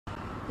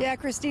Yeah,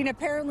 Christine,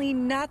 apparently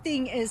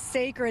nothing is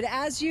sacred.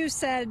 As you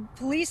said,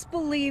 police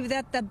believe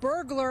that the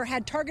burglar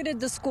had targeted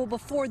the school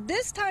before.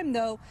 This time,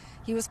 though,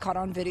 he was caught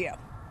on video.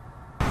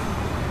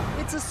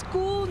 It's a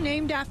school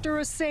named after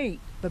a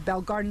saint, but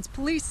Bell Gardens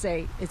police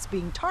say it's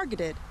being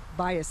targeted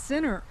by a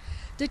sinner.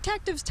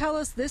 Detectives tell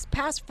us this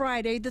past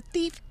Friday, the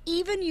thief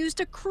even used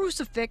a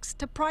crucifix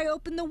to pry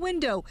open the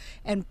window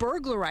and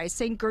burglarize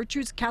St.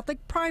 Gertrude's Catholic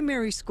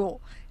Primary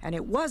School. And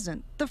it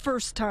wasn't the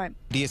first time.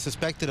 He is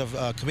suspected of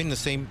committing the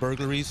same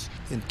burglaries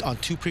on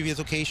 2 previous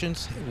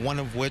occasions, one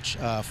of which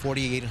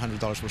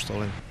 $4,800 were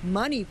stolen.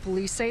 Money,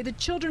 police say the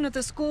children at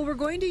the school were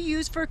going to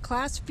use for a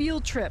class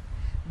field trip.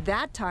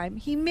 That time,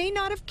 he may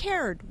not have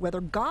cared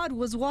whether God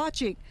was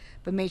watching,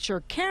 but made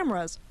sure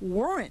cameras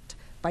weren't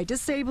by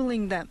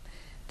disabling them.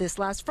 This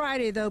last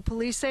Friday, though,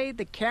 police say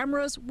the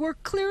cameras were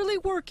clearly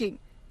working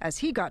as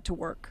he got to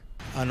work.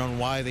 I don't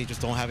know why they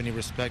just don't have any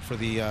respect for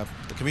the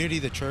community,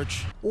 the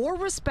church. Or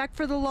respect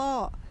for the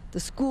law.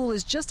 The school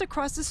is just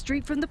across the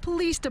street from the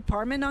police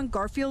department on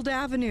Garfield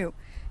Avenue.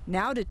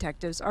 Now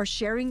detectives are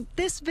sharing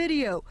this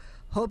video,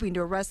 hoping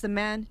to arrest the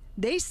man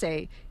they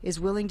say is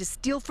willing to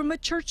steal from a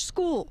church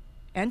school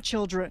and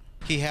children.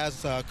 He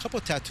has a couple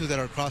of tattoos that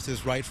are across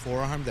his right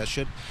forearm that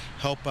should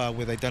help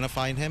with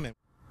identifying him.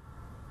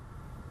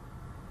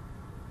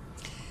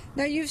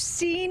 Now, you've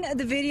seen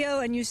the video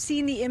and you've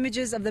seen the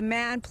images of the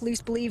man.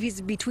 Police believe he's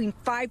between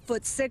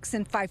 5'6"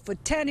 and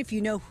 5'10". If you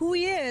know who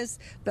he is,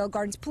 Bell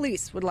Gardens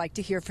Police would like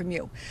to hear from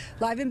you.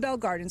 Live in Bell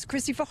Gardens,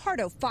 Christy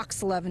Fajardo,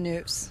 Fox 11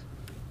 News.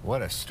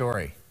 What a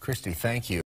story. Christy, thank you.